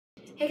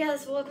Hey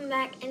guys, welcome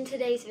back. In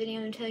today's video,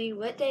 I'm telling you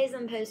what days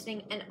I'm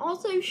posting and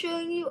also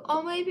showing you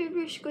all my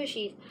paper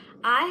squishies.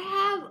 I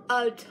have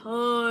a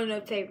ton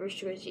of paper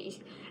squishies.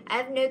 I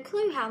have no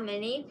clue how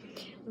many,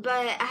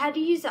 but I had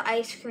to use the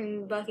ice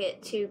cream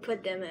bucket to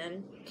put them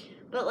in.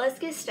 But let's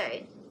get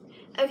started.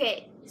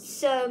 Okay,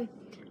 so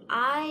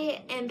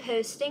I am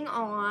posting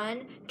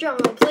on,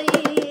 drumroll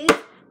please,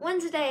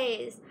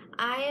 Wednesdays.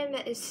 I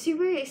am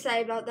super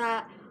excited about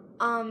that.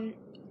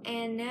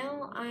 And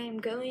now I am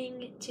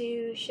going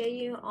to show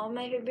you all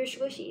my paper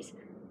squishies.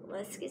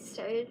 Let's get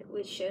started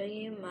with showing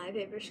you my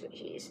paper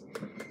squishies.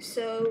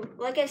 So,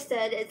 like I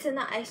said, it's in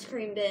the ice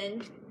cream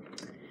bin.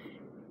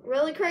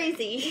 Really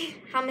crazy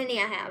how many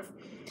I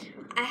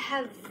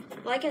have.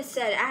 Like I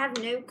said, I have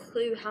no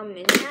clue how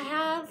many I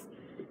have,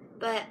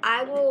 but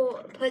I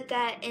will put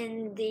that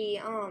in the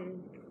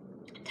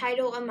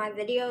title of my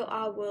video.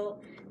 I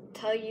will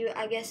tell you,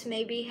 I guess,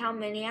 maybe how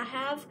many I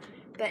have.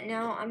 But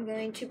now I'm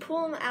going to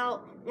pull them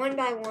out one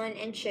by one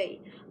and show you.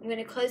 I'm going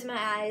to close my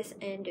eyes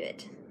and do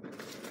it.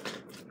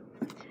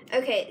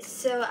 Okay,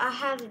 so I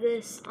have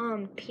this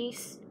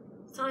peace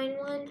sign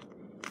one.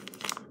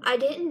 I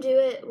didn't do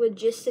it with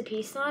just the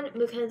peace sign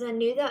because I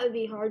knew that would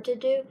be hard to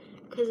do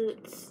because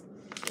it's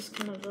just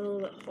kind of a little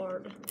bit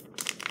hard.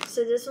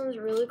 So this one's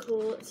really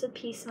cool. It's a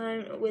peace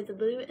sign with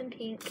blue and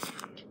pink.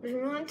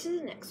 Moving on to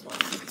the next one.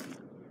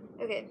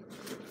 Okay,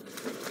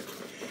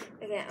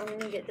 I'm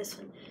gonna get this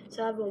one.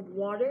 So I have a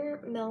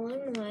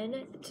watermelon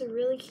one. It's a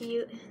really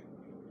cute.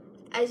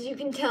 As you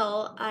can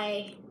tell,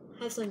 I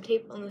have some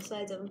tape on the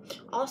sides of them.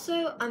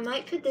 Also, I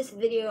might put this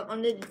video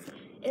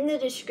in the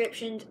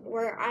description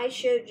where I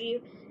showed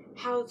you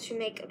how to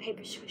make a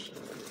paper squishy.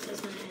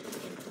 That's my head.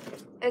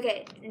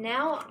 Okay,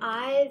 now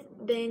I've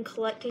been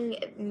collecting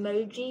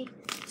emoji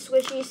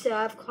squishies, so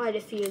I have quite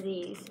a few of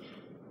these.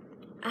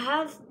 I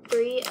have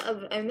 3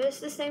 of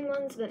almost the same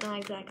ones, but not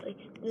exactly.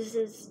 This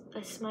is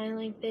a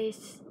smiling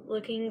face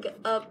looking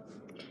up.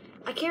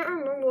 I can't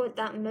remember what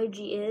that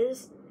emoji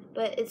is,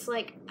 but it's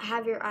like,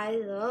 have your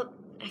eyes up.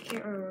 I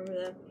can't remember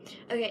that.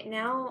 Okay,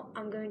 now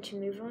I'm going to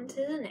move on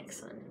to the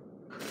next one.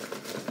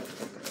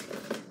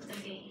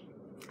 Okay,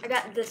 I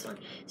got this one.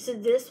 So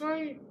this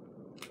one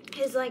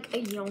is like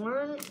a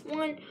yarn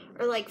one,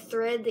 or like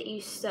thread that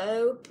you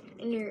sew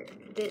in your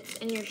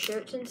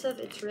shirts and stuff.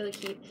 It's really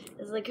cute.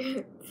 It's like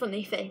a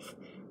funny face.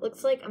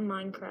 Looks like a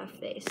Minecraft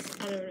face.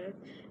 I don't know.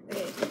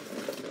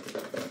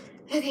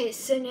 Okay,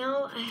 so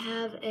now I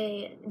have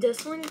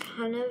this one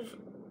kind of,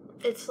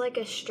 it's like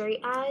a straight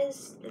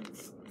eyes.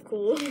 It's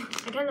cool.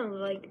 I kind of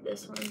like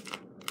this one.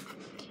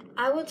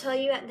 I will tell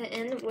you at the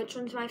end which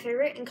one's my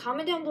favorite, and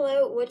comment down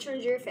below which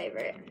one's your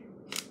favorite.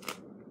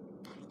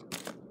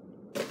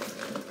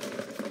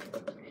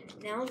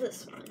 Now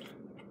this one.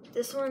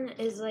 This one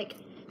is like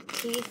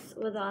teeth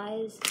with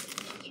eyes.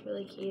 It's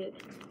really cute.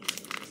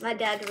 My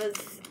dad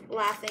was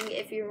laughing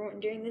if you were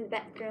wondering in the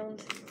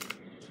background.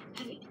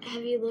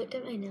 Have you looked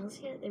at my nails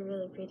yet? They're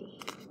really pretty.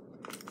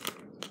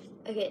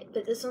 Okay,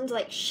 but this one's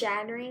like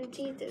shattering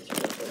teeth. It's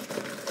really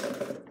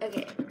cool.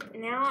 Okay,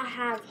 now I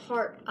have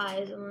heart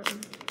eyes on.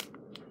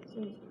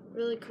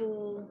 Really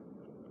cool.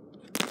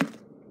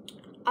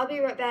 I'll be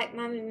right back.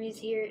 My mommy's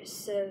here,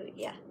 so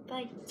yeah,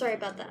 bye. Sorry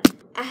about that.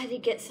 I had to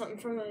get something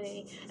from my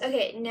mommy.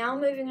 Okay, now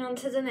moving on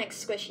to the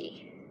next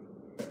squishy.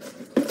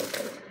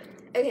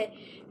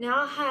 Okay,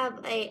 now I have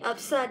a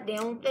upside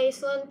down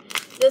face one.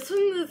 This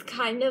one was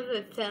kind of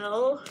a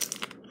fail.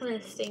 Kind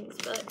of stinks,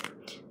 but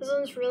this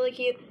one's really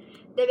cute.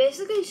 They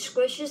basically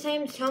squish the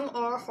same. Some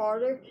are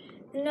harder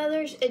than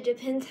others. It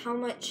depends how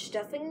much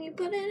stuffing you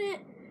put in it.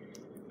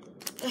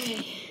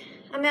 Okay,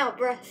 I'm out of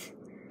breath.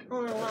 I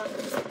don't know why.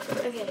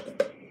 Okay,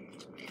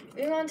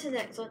 moving on to the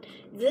next one.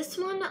 This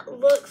one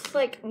looks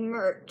like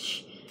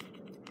merch.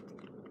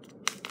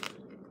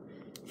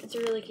 It's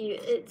really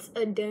cute. It's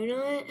a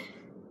donut.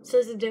 It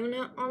says a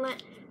donut on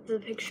it.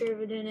 There's a picture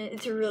of a donut.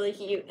 It's really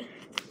cute.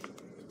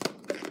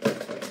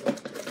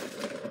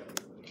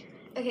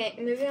 Okay,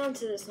 moving on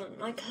to this one.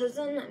 My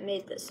cousin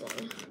made this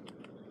one.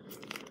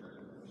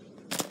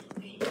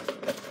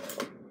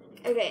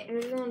 Okay,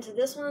 moving on to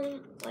this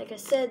one. Like I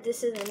said,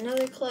 this is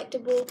another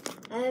collectible.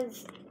 I have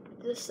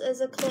this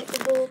as a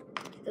collectible.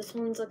 This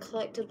one's a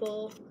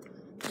collectible.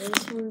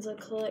 This one's a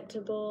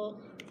collectible.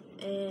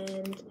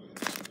 And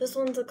this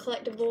one's a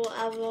collectible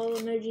out of all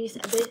emojis.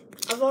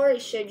 I've already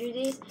showed you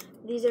these.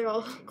 These are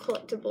all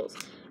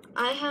collectibles.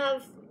 I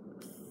have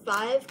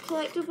 5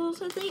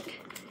 collectibles, I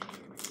think.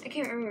 I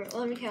can't remember.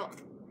 Let me count.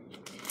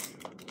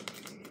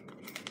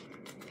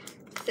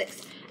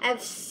 6. I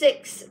have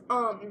 6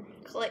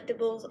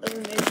 collectibles of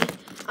emojis.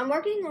 I'm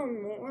working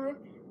on more,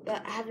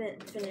 but I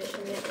haven't finished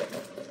them yet.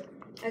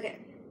 Okay.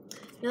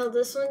 Now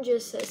this one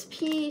just says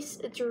peace.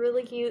 It's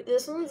really cute.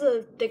 This one's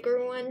a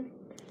thicker one.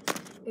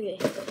 Okay.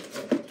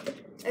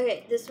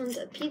 Okay, this one's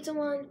a pizza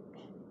one.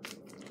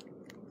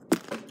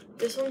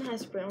 This one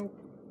has brown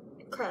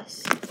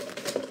crust.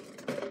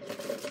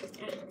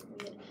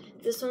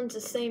 This one's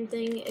the same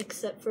thing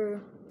except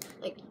for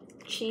like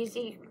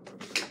cheesy.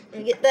 Let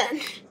me get that.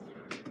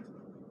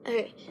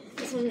 Okay,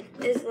 this This one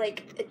is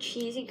like a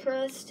cheesy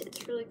crust.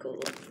 It's really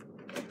cool.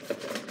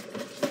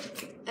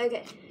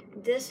 Okay,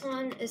 this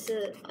one is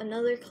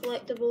another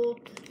collectible.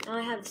 Now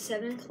I have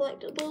 7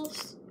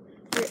 collectibles.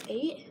 Or 8?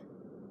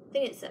 I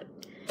think it's 7.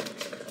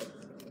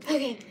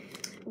 Okay,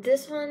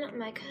 this one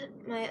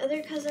my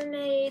other cousin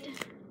made.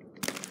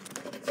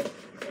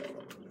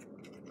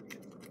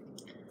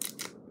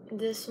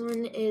 This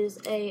one is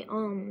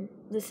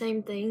the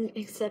same thing,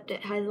 except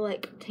it has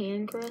like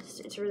tan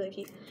crust. It's really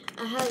cute.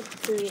 I have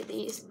 3 of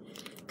these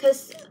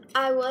because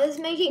I was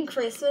making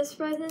Christmas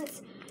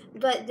presents,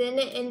 but then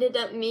it ended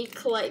up me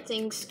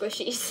collecting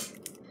squishies.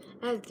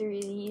 I have 3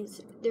 of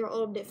these. They're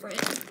all different.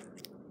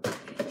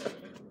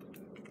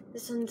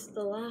 This one's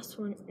the last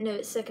one. No,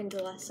 it's second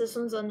to last. This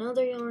one's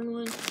another yarn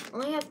one. I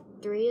only have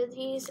 3 of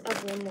these. I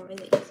have 1 more of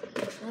these.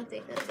 I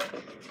think that's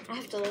it. I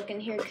have to look in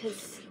here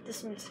because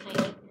this one's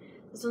tiny.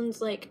 This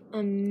one's like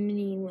a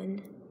mini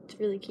one. It's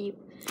really cute.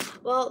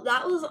 Well,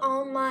 that was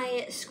all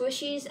my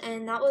squishies,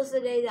 and that was the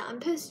day that I'm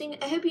posting.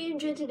 I hope you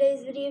enjoyed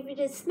today's video. If you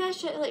did,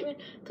 smash that like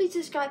button. Please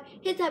subscribe.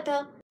 Hit that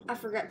bell. I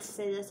forgot to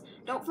say this.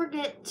 Don't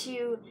forget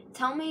to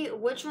tell me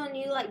which one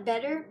you like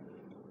better.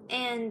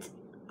 And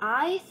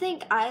I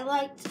think I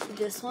liked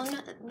this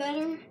one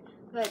better,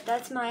 but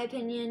that's my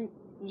opinion.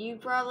 You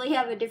probably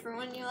have a different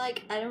one you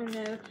like. I don't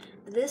know.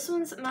 This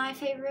one's my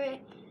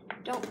favorite.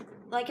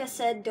 Like I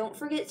said, don't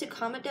forget to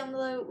comment down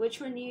below which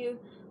one you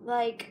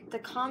like. The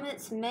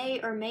comments may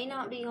or may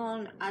not be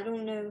on. I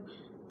don't know.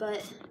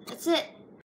 But that's it.